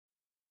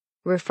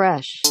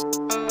Refresh.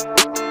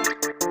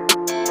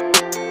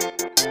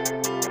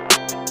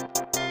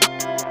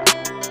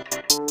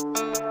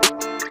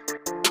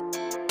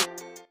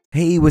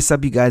 Hey, what's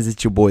up, you guys?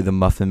 It's your boy, the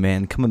Muffin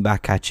Man, coming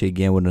back at you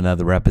again with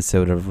another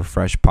episode of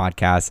Refresh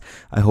Podcast.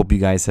 I hope you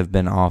guys have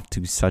been off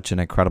to such an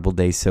incredible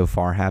day so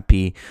far.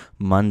 Happy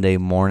Monday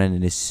morning.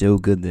 It is so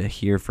good to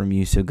hear from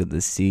you, so good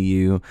to see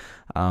you.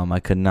 I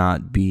could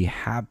not be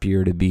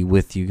happier to be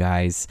with you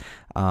guys.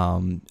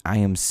 I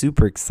am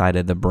super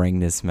excited to bring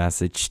this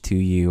message to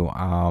you.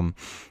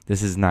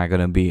 This is not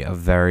going to be a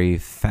very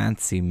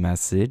fancy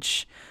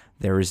message.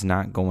 There is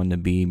not going to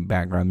be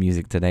background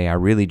music today. I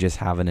really just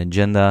have an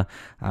agenda.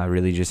 I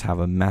really just have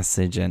a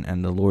message,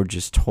 and the Lord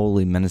just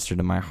totally ministered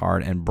to my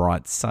heart and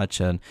brought such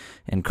an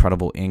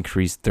incredible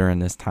increase during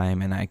this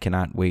time, and I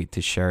cannot wait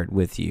to share it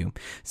with you.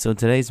 So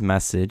today's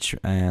message,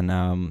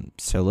 and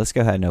so let's go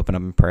ahead and open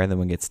up in prayer, then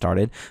we'll get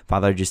started.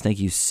 Father, I just thank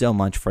you so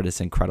much for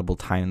this incredible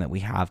time that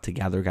we have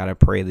together. God, I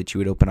pray that you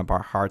would open up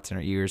our hearts and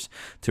our ears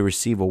to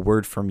receive a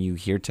word from you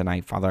here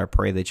tonight. Father, I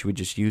pray that you would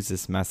just use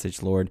this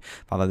message, Lord.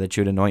 Father, that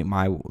you would anoint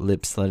my lips.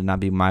 Let it not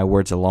be my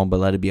words alone, but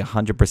let it be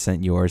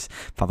 100% yours.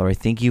 Father, I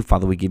thank you.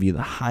 Father, we give you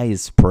the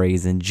highest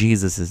praise in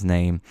Jesus'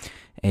 name.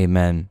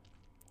 Amen.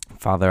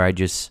 Father, I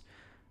just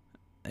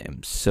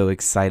am so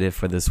excited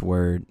for this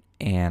word,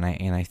 and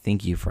I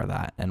thank you for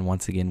that. And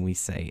once again, we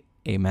say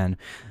amen.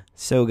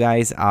 So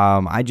guys,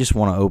 I just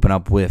want to open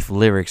up with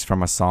lyrics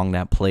from a song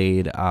that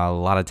played a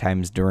lot of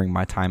times during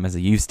my time as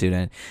a youth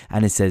student,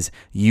 and it says,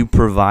 "You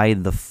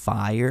provide the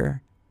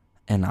fire,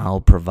 and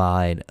I'll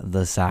provide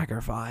the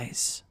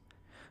sacrifice.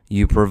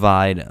 You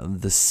provide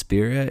the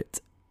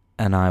spirit,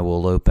 and I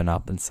will open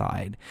up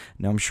inside."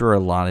 Now, I'm sure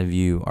a lot of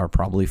you are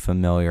probably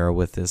familiar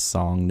with this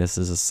song. This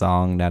is a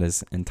song that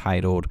is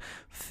entitled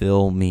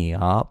 "Fill Me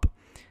Up."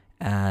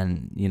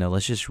 And,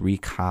 let's just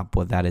recap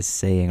what that is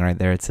saying right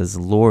there. It says,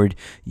 "Lord,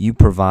 you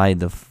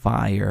provide the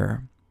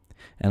fire,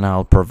 and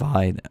I'll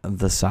provide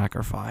the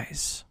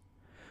sacrifice.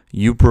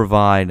 You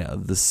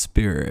provide the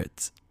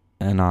spirit,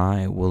 and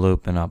I will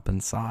open up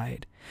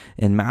inside."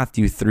 In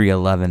Matthew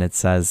 3:11, it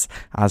says,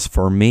 "As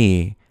for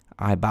me,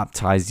 I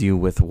baptize you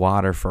with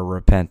water for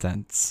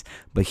repentance,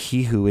 but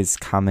he who is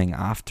coming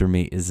after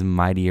me is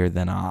mightier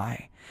than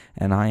I,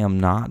 and I am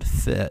not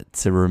fit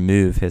to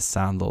remove his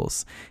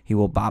sandals. He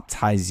will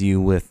baptize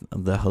you with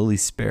the Holy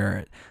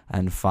Spirit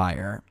and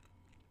fire."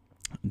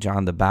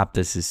 John the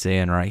Baptist is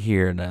saying right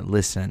here that,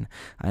 listen,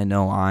 I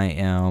know I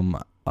am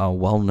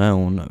well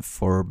known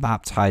for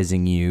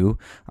baptizing you.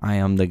 I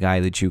am the guy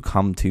that you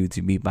come to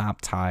be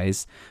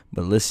baptized.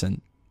 But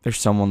listen, there's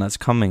someone that's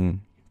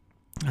coming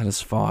that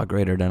is far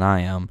greater than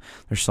I am.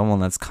 There's someone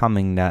that's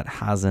coming that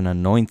has an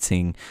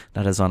anointing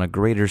that is on a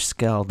greater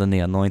scale than the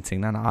anointing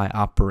that I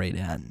operate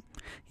in.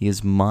 He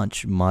is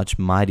much, much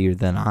mightier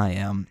than I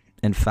am.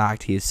 In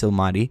fact, he is so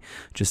mighty,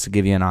 just to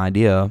give you an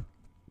idea,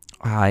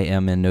 I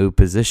am in no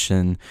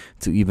position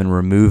to even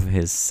remove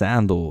his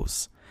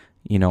sandals.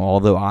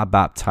 Although I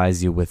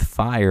baptize you with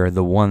fire,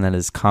 the one that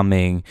is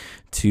coming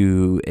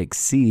to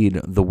exceed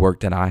the work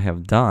that I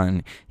have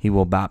done, he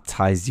will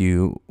baptize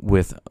you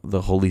with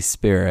the Holy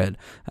Spirit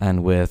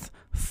and with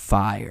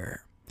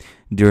fire.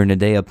 During the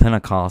day of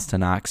Pentecost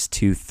in Acts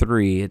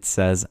 2:3, it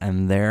says,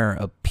 "And there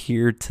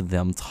appeared to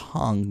them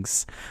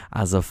tongues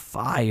as of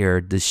fire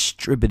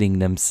distributing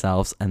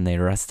themselves, and they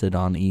rested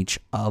on each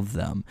of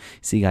them."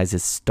 See, guys,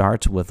 it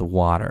starts with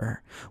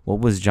water.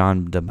 What was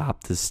John the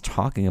Baptist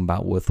talking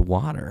about with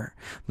water?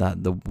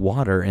 That the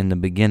water in the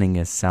beginning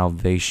is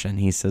salvation.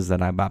 He says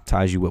that I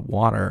baptize you with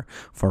water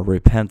for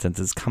repentance.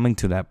 It's coming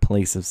to that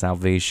place of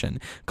salvation,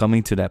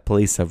 coming to that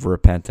place of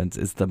repentance.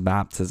 It's the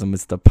baptism.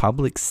 It's the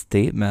public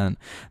statement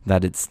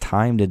that it's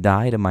time to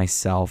die to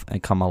myself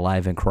and come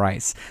alive in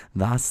Christ.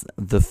 That's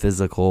the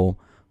physical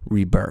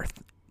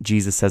rebirth.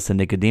 Jesus says to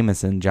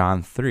Nicodemus in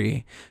John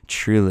 3,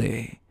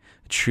 "Truly,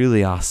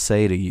 truly I'll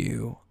say to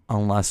you,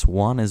 unless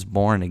one is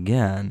born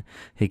again,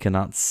 he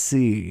cannot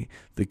see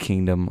the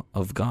kingdom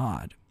of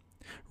God."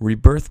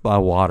 Rebirth by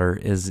water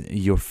is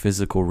your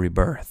physical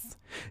rebirth.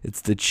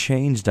 It's the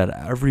change that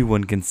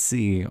everyone can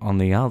see on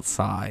the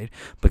outside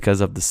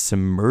because of the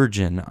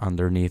submersion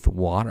underneath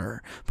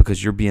water,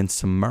 because you're being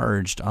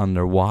submerged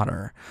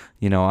underwater.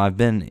 I've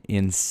been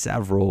in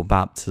several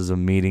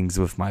baptism meetings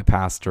with my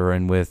pastor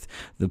and with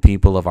the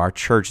people of our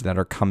church that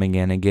are coming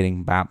in and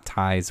getting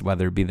baptized,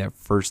 whether it be their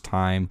first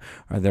time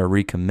or they're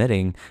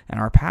recommitting. And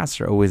our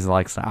pastor always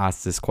likes to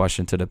ask this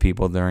question to the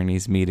people during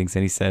these meetings.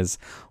 And he says,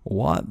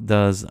 "What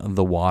does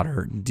the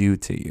water do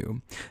to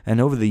you?" And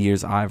over the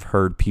years, I've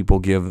heard people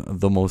give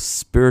the most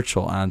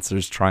spiritual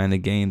answers trying to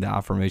gain the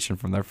affirmation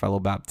from their fellow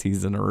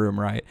baptists in the room,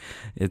 right?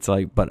 It's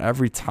like, but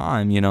every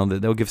time,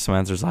 they'll give some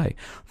answers like,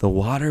 "The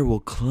water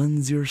will cleanse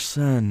your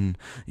sin.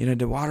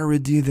 The water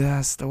would do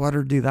this, the water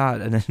would do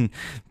that." And then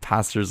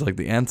pastor's like,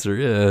 the answer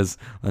is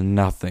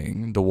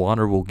nothing. The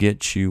water will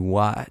get you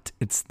what?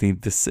 It's the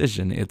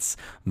decision. It's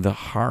the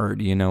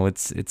heart.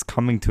 It's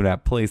coming to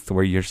that place to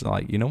where you're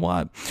like, you know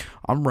what?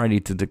 I'm ready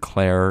to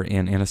declare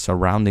in a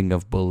surrounding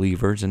of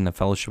believers, in the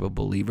fellowship of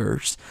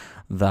believers,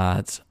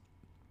 that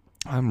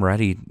I'm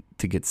ready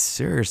to get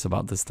serious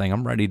about this thing.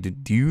 I'm ready to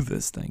do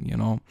this thing, you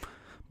know.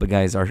 But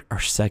guys, our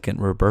second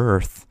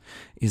rebirth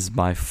is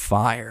by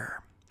fire.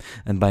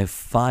 And by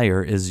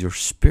fire is your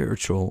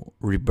spiritual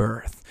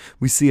rebirth.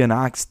 We see in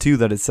Acts 2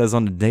 that it says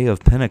on the day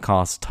of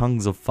Pentecost,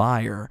 tongues of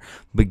fire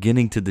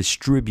beginning to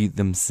distribute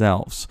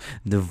themselves.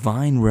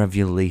 Divine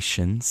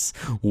revelations,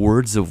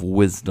 words of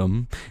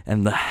wisdom,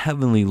 and the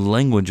heavenly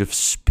language of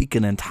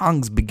speaking in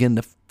tongues begin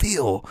to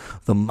fill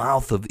the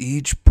mouth of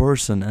each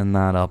person in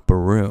that upper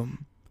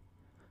room.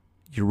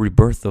 Your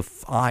rebirth of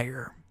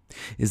fire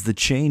is the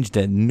change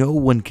that no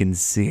one can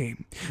see.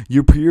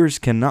 Your peers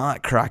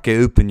cannot crack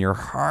open your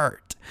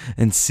heart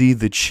and see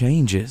the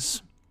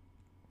changes,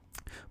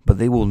 but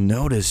they will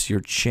notice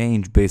your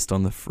change based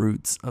on the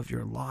fruits of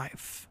your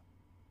life.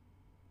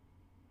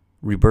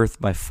 Rebirth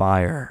by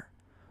fire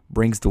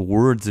brings the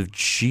words of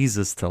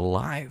Jesus to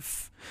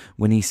life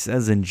when he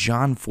says in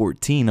John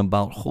 14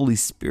 about Holy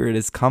Spirit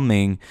is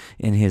coming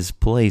in his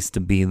place to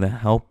be the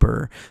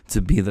helper,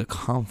 to be the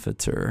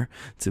comforter,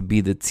 to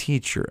be the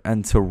teacher,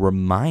 and to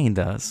remind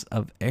us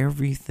of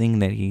everything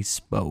that he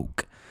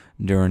spoke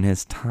during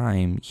his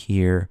time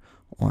here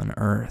on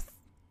earth.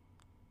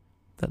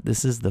 That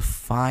this is the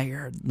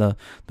fire, the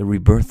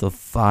rebirth of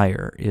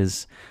fire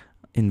is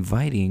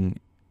inviting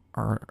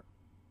our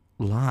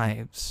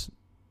lives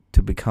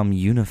to become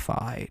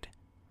unified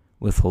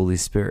with Holy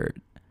Spirit,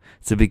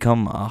 to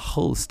become a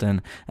host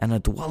and a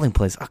dwelling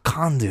place, a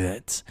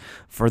conduit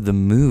for the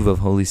move of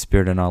Holy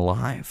Spirit in our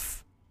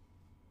life.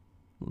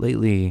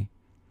 Lately,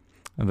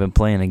 I've been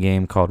playing a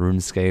game called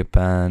RuneScape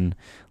and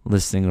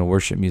listening to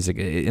worship music.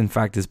 In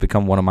fact, it's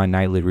become one of my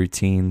nightly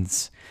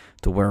routines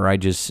to where I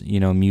just,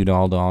 mute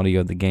all the audio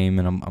of the game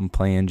and I'm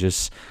playing,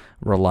 just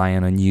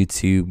relying on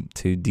YouTube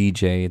to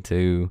DJ,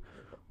 to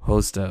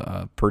host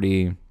a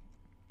pretty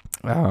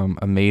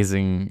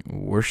amazing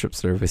worship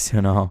service,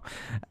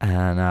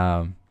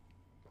 and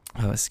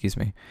excuse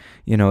me.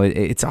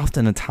 It's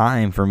often a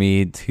time for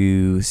me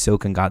to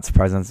soak in God's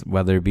presence,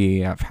 whether it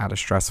be I've had a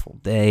stressful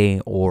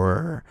day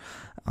or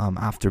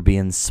after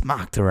being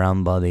smacked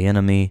around by the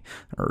enemy,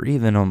 or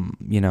even,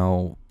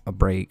 a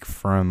break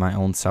from my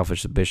own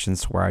selfish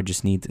ambitions where I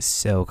just need to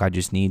soak. I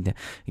just need,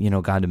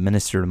 God to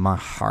minister to my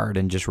heart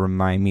and just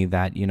remind me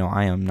that,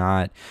 I am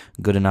not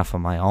good enough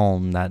on my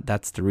own.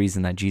 That's the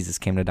reason that Jesus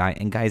came to die.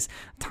 And guys,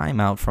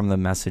 time out from the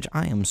message.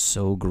 I am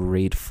so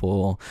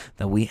grateful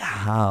that we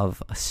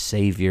have a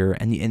Savior.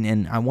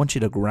 And I want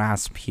you to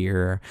grasp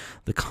here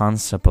the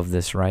concept of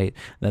this, right?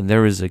 That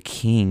there is a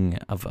King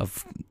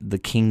of the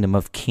kingdom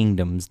of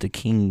kingdoms, the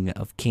King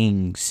of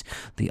kings,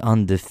 the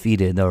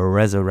undefeated, the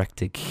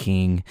resurrected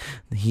King.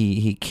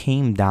 He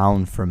came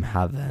down from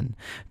heaven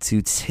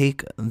to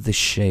take the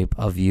shape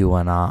of you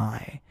and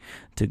I,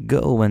 to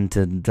go and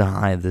to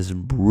die this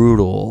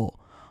brutal,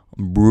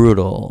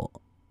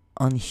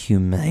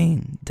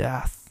 unhumane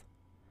death,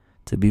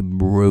 to be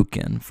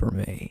broken for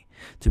me,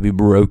 to be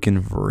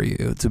broken for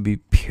you, to be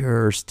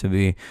pierced,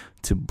 to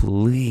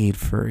bleed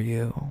for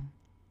you.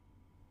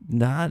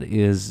 That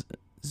is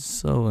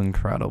so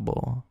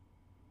incredible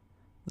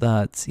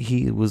that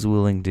he was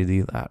willing to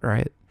do that,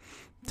 right?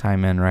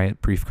 Time in,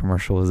 right? Brief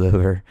commercial was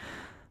over.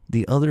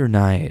 The other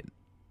night,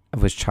 I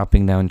was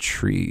chopping down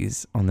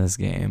trees on this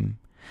game.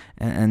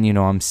 And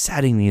I'm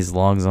setting these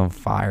logs on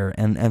fire.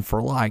 And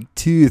for like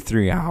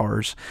 2-3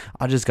 hours,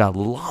 I just got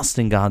lost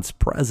in God's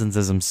presence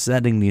as I'm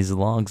setting these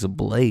logs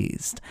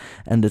ablaze.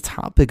 And the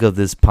topic of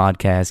this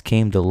podcast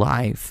came to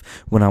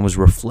life when I was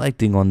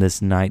reflecting on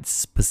this night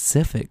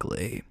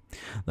specifically.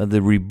 That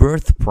the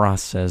rebirth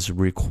process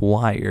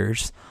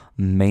requires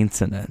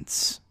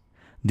maintenance.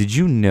 Did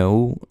you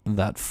know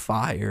that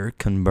fire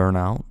can burn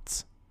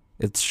out?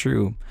 It's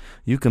true.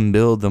 You can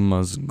build the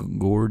most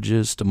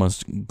gorgeous, the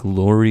most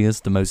glorious,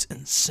 the most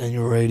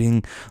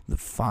incinerating, the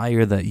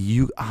fire that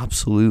you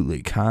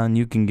absolutely can.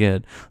 You can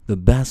get the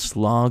best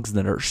logs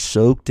that are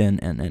soaked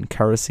in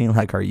kerosene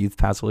like our youth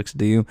Catholics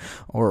do,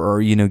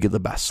 or get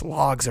the best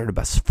logs or the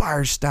best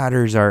fire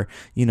starters, or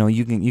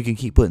you can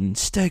keep putting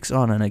sticks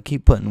on it and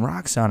keep putting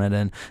rocks on it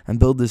and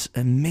build this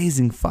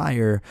amazing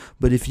fire.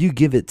 But if you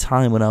give it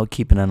time without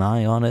keeping an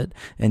eye on it,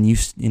 and you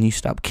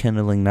stop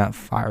kindling that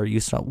fire, you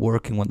stop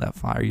working with that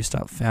fire, you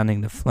stop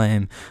fanning the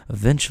flame,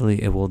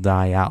 eventually it will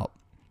die out.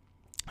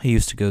 I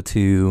used to go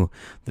to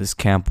this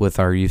camp with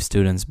our youth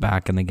students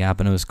back in the Gap,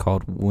 and it was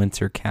called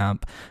Winter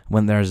Camp. I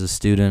went there as a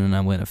student, and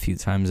I went a few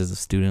times as a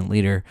student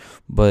leader.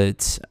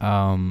 But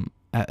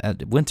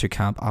at Winter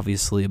Camp,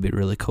 obviously it'd be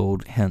really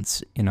cold,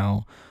 hence,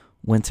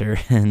 winter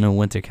in a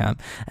winter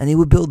camp. And he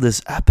would build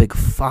this epic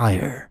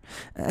fire.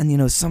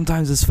 And,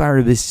 sometimes this fire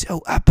would be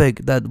so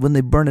epic that when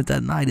they burn it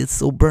that night, it's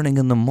still burning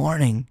in the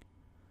morning.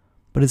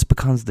 But it's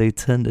because they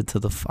tended to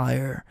the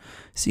fire.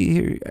 See,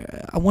 here,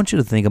 I want you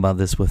to think about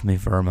this with me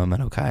for a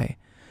moment, okay?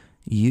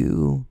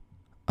 You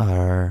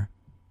are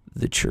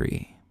the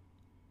tree.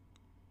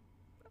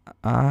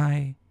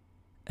 I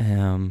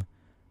am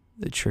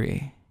the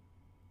tree.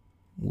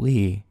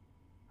 We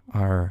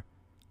are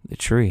the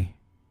tree.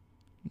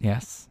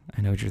 Yes,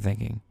 I know what you're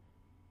thinking.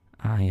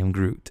 I am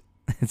Groot.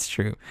 It's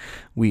true.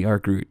 We are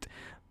Groot.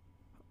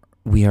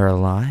 we are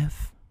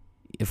alive?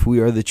 If we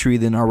are the tree,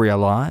 then are we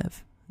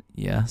alive?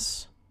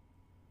 Yes.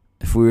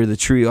 If we are the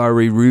tree, are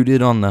we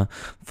rooted on the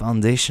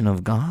foundation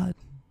of God?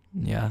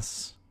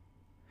 Yes.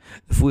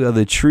 If we are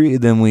the tree,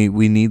 then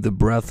we need the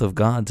breath of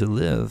God to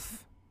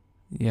live.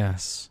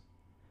 Yes.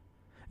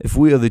 If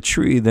we are the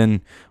tree,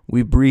 then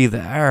we breathe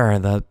air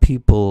that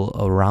people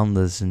around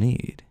us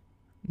need.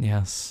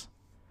 Yes.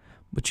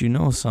 But you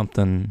know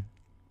something?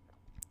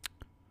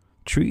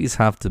 Trees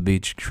have to be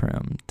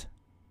trimmed.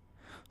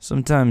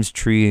 Sometimes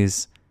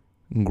trees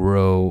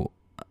grow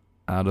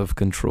out of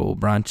control.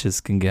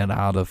 Branches can get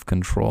out of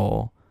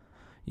control.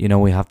 You know,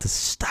 we have to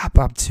step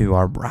up to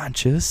our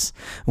branches,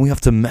 and we have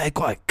to make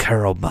like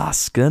Carol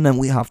Baskin, and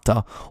we have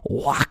to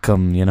whack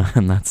them, you know,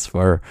 and that's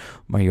for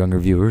my younger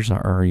viewers.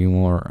 Are you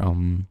more,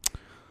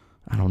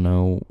 I don't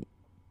know,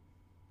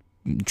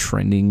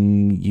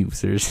 trending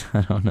users?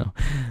 I don't know.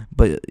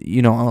 But,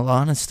 you know,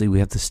 honestly, we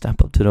have to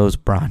step up to those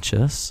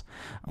branches.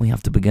 We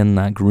have to begin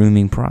that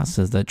grooming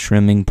process, that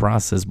trimming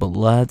process. But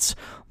let's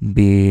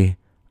be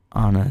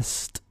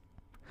honest.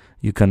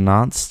 You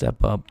cannot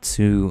step up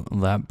to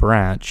that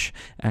branch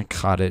and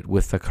cut it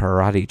with a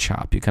karate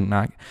chop. You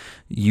cannot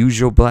use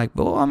your black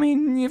belt. I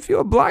mean, if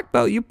you're a black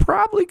belt, you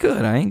probably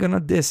could. I ain't going to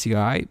diss you,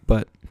 all right?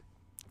 But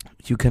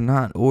you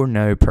cannot,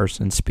 ordinary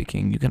person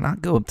speaking, you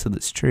cannot go up to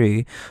this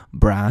tree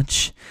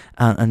branch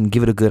and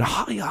give it a good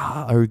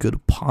hi-ya or a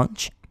good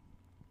punch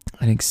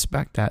and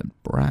expect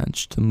that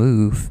branch to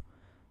move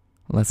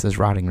unless it's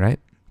rotting, right?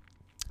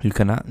 You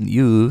cannot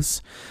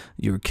use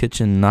your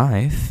kitchen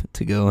knife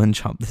to go and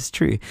chop this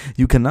tree.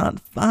 You cannot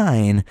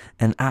find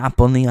an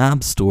app on the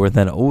App Store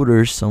that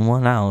orders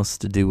someone else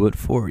to do it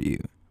for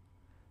you.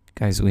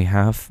 Guys, we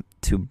have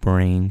to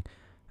bring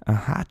a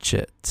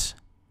hatchet.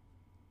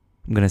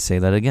 I'm going to say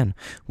that again.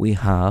 We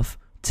have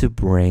to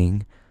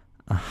bring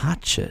a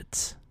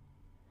hatchet.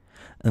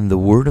 And the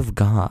Word of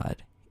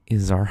God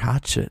is our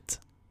hatchet.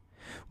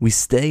 We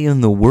stay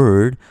in the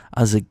Word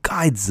as it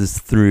guides us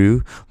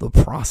through the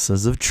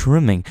process of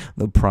trimming,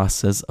 the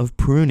process of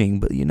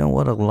pruning. But you know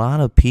what? A lot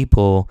of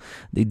people,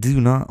 they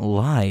do not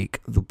like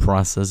the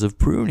process of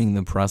pruning,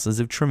 the process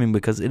of trimming,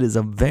 because it is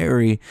a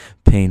very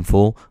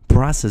painful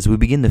process. We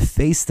begin to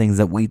face things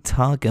that we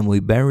tuck and we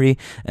bury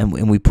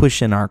and we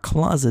push in our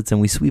closets and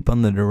we sweep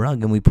under the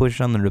rug and we push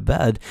under the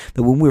bed.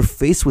 That when we're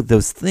faced with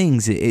those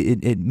things,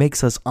 it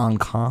makes us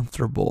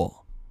uncomfortable.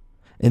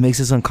 It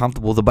makes us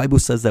uncomfortable. The Bible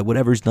says that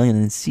whatever is done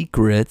in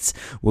secret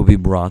will be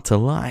brought to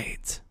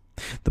light.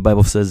 The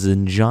Bible says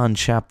in John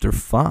chapter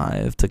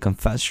 5 to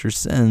confess your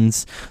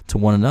sins to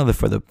one another,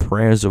 for the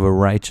prayers of a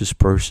righteous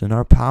person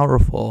are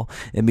powerful.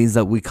 It means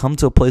that we come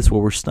to a place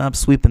where we stop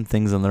sweeping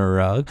things under the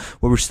rug,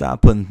 where we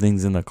stop putting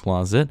things in the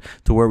closet,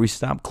 to where we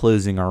stop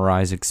closing our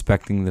eyes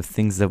expecting the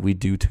things that we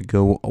do to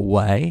go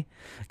away.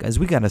 Guys,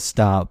 we got to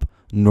stop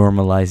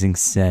normalizing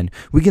sin.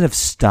 We gotta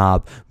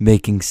stop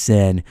making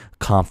sin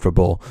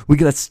comfortable. We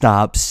gotta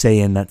stop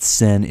saying that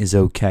sin is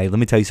okay. Let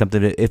me tell you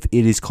something. If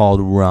it is called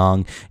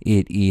wrong,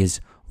 it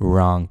is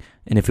wrong.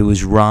 And if it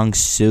was wrong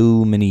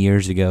so many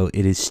years ago,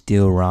 it is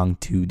still wrong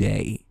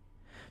today.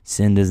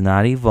 Sin does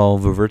not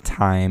evolve over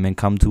time and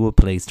come to a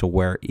place to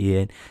where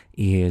it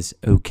is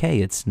okay.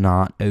 It's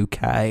not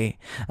okay.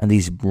 And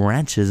these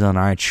branches on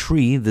our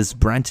tree, these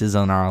branches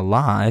on our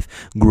life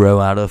grow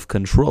out of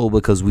control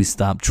because we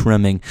stop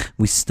trimming.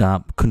 We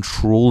stop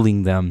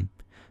controlling them.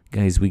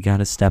 Guys, we got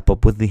to step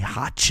up with the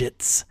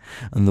hatchets.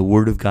 And the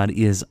Word of God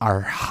is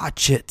our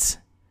hatchet.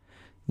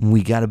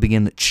 We got to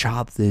begin to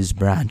chop these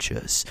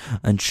branches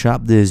and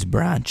chop these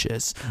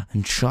branches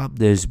and chop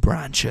these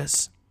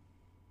branches.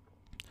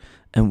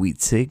 And we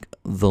take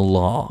the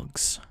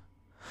logs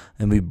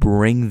and we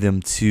bring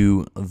them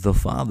to the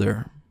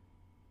Father.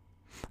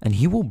 And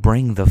He will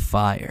bring the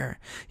fire.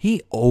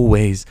 He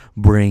always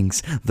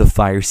brings the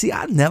fire. See,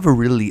 I never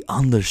really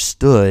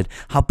understood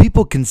how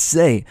people can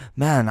say,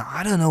 man,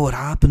 I don't know what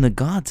happened to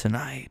God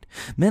tonight.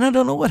 Man, I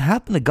don't know what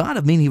happened to God.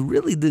 I mean, He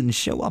really didn't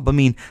show up. I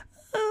mean,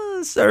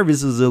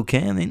 service was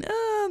okay. I mean,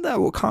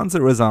 that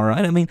concert was all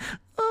right. I mean,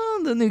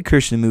 the new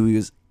Christian movie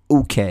was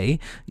okay,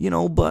 you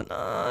know, but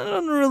I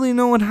don't really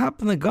know what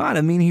happened to God.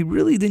 I mean, He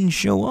really didn't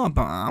show up.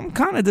 I'm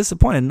kind of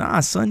disappointed.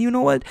 Nah, son, you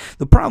know what?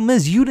 The problem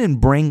is you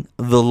didn't bring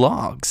the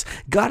logs.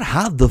 God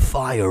had the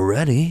fire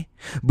ready,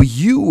 but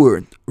you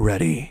weren't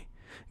ready.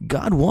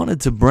 God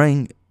wanted to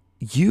bring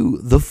you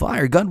the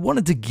fire. God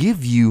wanted to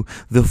give you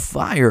the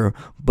fire,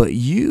 but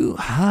you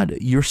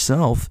had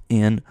yourself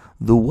in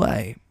the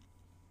way.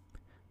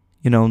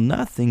 You know,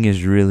 nothing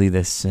is really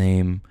the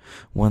same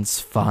once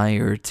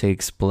fire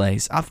takes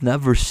place. I've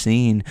never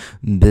seen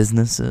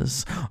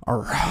businesses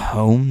or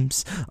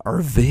homes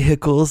or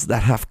vehicles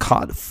that have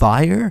caught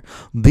fire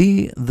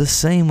be the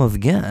same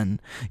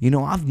again. You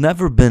know, I've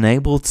never been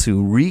able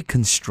to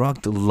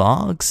reconstruct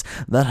logs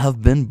that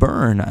have been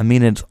burned. I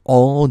mean, it's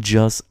all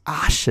just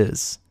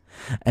ashes.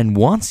 And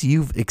once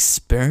you've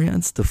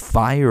experienced the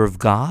fire of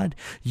God,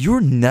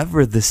 you're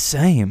never the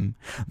same.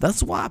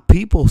 That's why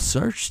people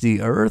search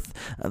the earth.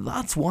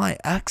 That's why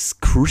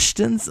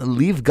ex-Christians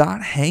leave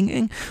God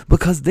hanging,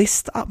 because they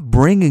stop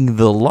bringing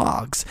the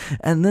logs.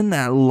 And then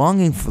that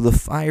longing for the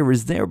fire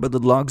is there, but the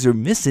logs are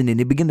missing, and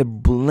they begin to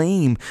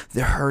blame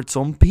their hurts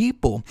on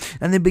people.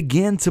 And they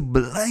begin to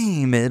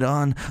blame it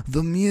on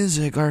the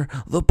music or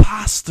the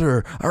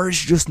pastor, or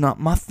it's just not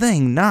my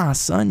thing. Nah,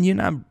 son, you're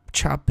not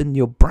chopping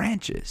your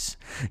branches.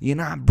 You're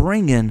not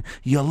bringing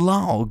your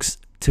logs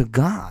to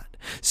God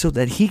so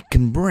that he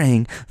can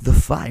bring the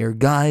fire.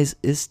 Guys,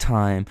 it's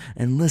time.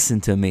 And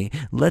listen to me.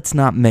 Let's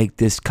not make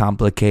this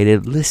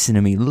complicated. Listen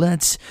to me.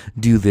 Let's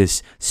do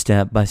this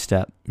step by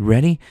step.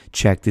 Ready?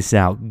 Check this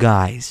out.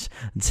 Guys,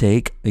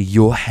 take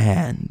your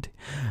hand,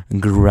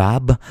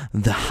 grab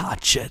the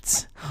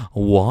hatchet,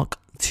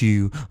 walk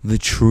to the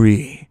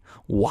tree,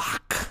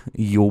 whack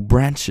your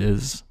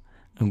branches,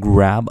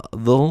 grab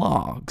the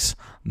logs,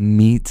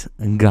 meet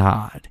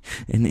God,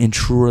 and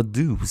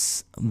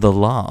introduce the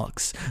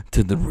logs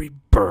to the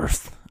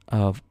rebirth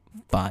of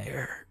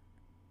fire.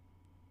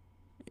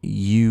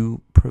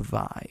 You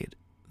provide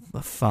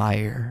the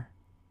fire,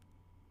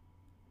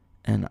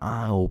 and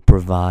I'll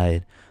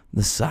provide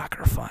the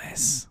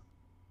sacrifice.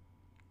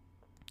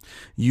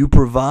 You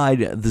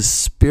provide the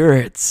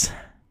spirits,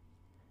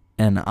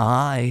 and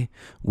I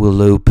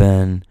will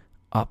open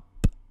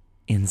up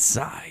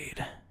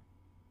inside.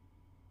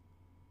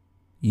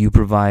 You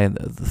provide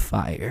the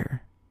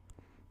fire.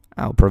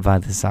 I'll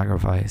provide the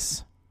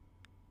sacrifice.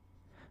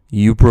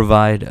 You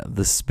provide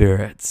the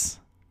spirits,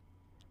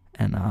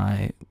 and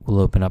I will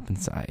open up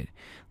inside.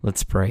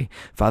 Let's pray.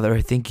 Father,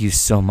 I thank you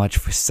so much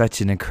for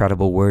such an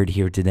incredible word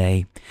here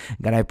today.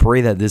 God, I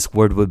pray that this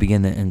word will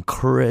begin to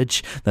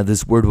encourage, that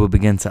this word will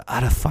begin to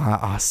edify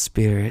our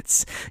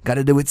spirits. God,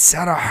 that it would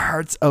set our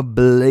hearts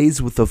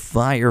ablaze with a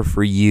fire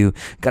for you.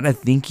 God, I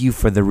thank you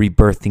for the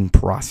rebirthing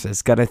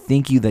process. God, I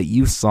thank you that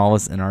you saw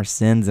us in our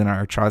sins and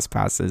our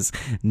trespasses,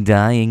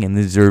 dying and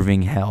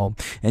deserving hell.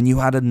 And you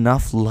had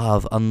enough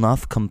love,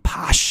 enough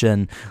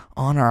compassion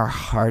on our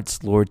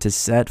hearts, Lord, to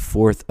set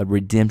forth a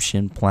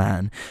redemption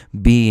plan,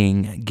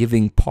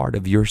 giving part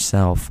of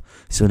yourself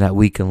so that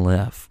we can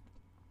live.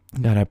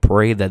 God, I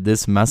pray that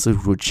this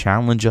message would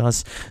challenge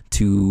us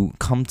to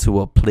come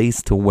to a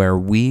place to where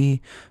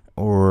we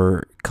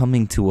are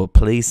coming to a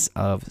place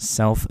of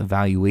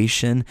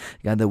self-evaluation.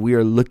 God, that we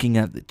are looking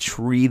at the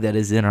tree that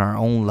is in our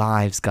own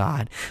lives,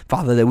 God.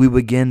 Father, that we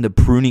begin the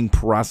pruning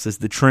process,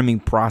 the trimming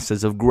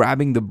process of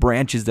grabbing the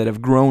branches that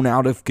have grown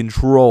out of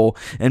control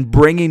and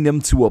bringing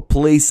them to a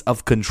place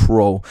of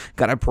control.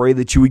 God, I pray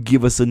that you would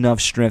give us enough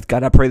strength.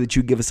 God, I pray that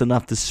you give us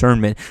enough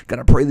discernment. God,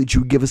 I pray that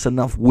you give us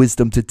enough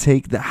wisdom to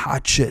take the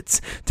hatchets,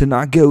 to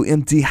not go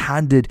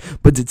empty-handed,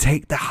 but to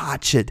take the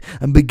hatchet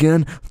and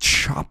begin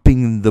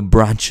chopping the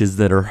branches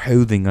that are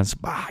holding us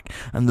back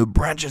and the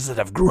branches that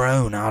have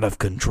grown out of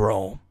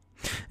control.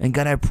 And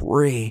God, I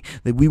pray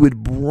that we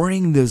would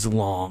bring those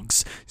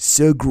logs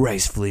so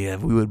gracefully,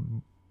 and we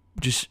would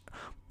just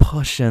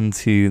push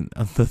into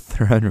the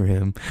throne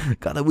room.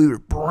 God, that we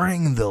would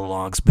bring the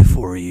logs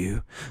before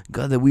you.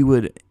 God, that we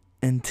would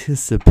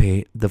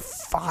anticipate the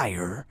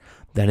fire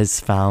that is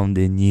found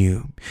in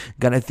you.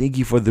 God, I thank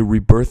you for the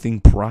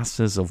rebirthing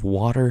process of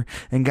water.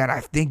 And God,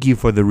 I thank you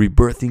for the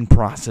rebirthing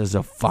process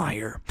of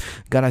fire.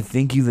 God, I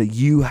thank you that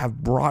you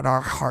have brought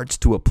our hearts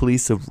to a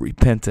place of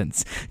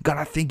repentance. God,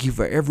 I thank you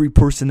for every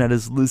person that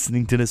is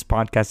listening to this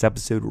podcast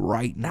episode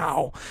right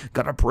now.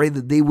 God, I pray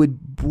that they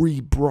would be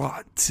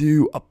brought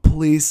to a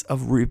place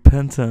of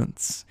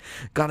repentance.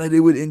 God, that it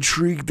would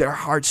intrigue their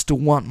hearts to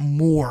want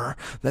more,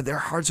 that their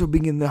hearts will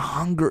begin to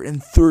hunger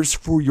and thirst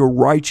for your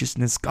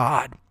righteousness,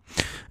 God.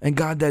 And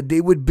God, that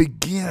they would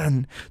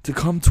begin to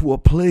come to a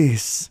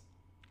place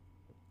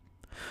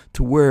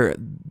to where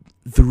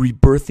the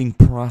rebirthing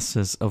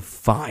process of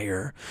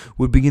fire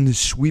would begin to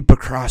sweep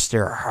across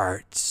their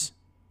hearts.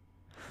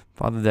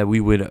 Father, that we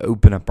would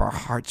open up our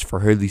hearts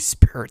for Holy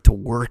Spirit to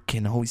work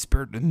and Holy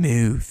Spirit to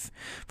move,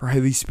 for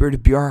Holy Spirit to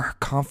be our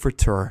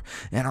comforter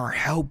and our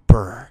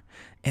helper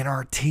and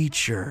our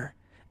teacher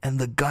and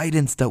the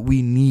guidance that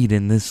we need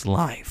in this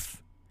life.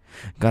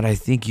 God, I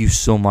thank you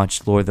so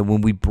much, Lord, that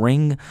when we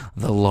bring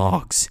the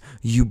logs,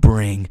 you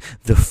bring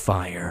the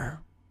fire.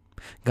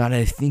 God,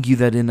 I thank you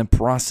that in the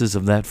process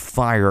of that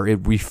fire,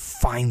 it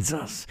refines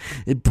us.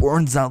 It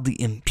burns out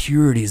the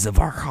impurities of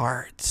our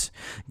hearts.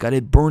 God,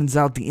 it burns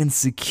out the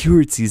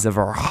insecurities of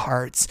our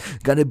hearts.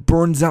 God, it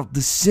burns out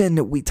the sin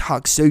that we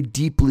talk so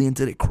deeply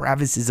into the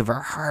crevices of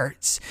our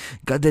hearts.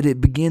 God, that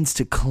it begins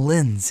to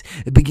cleanse.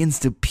 It begins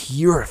to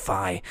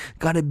purify.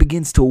 God, it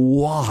begins to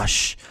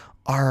wash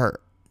our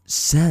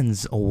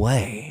sins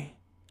away,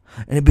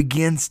 and it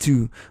begins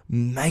to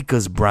make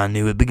us brand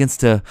new. It begins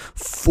to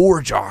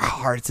forge our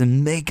hearts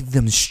and make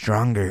them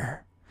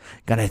stronger.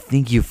 God, I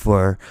thank you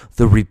for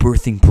the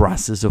rebirthing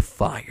process of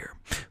fire.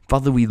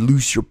 Father, we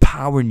loose your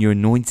power and your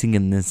anointing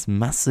in this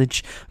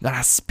message. God,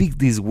 I speak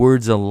these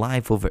words of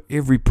life over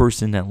every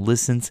person that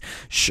listens.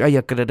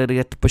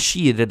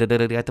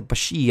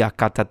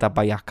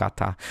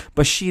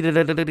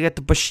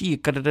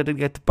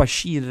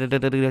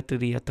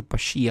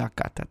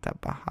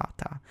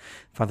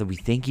 Father, we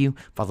thank you.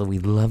 Father, we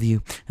love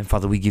you. And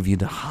Father, we give you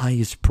the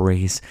highest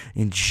praise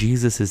in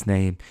Jesus'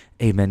 name.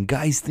 Amen.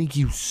 Guys, thank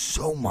you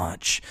so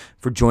much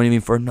for joining me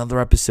for another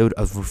episode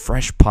of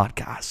Refresh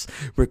Podcast,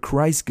 where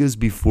Christ goes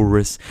before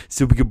us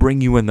so we can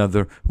bring you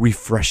another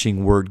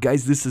refreshing word.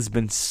 Guys, this has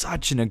been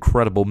such an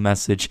incredible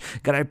message.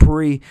 God, I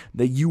pray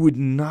that you would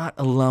not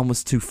allow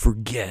us to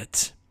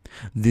forget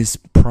this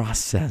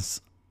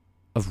process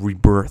of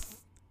rebirth.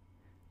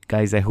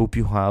 Guys, I hope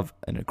you have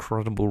an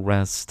incredible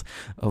rest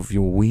of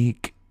your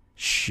week.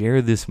 Share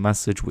this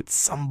message with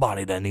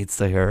somebody that needs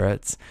to hear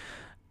it.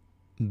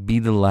 Be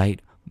the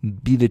light.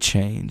 Be the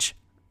change.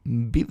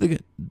 Be the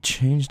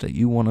change that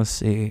you want to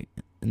see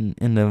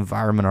in the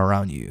environment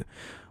around you.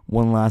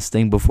 One last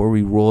thing before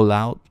we roll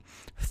out.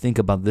 Think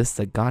about this,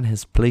 that God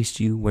has placed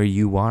you where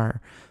you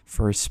are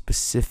for a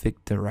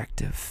specific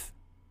directive.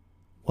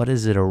 What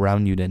is it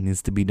around you that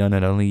needs to be done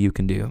that only you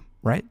can do?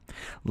 Right?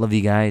 Love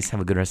you guys.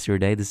 Have a good rest of your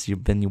day. This has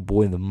been your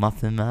boy, the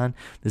Muffin Man.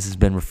 This has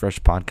been Refresh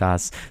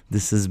Podcast.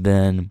 This has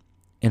been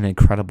an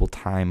incredible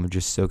time of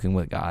just soaking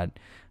with God.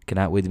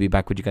 Cannot wait to be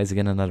back with you guys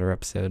again in another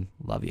episode.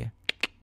 Love you.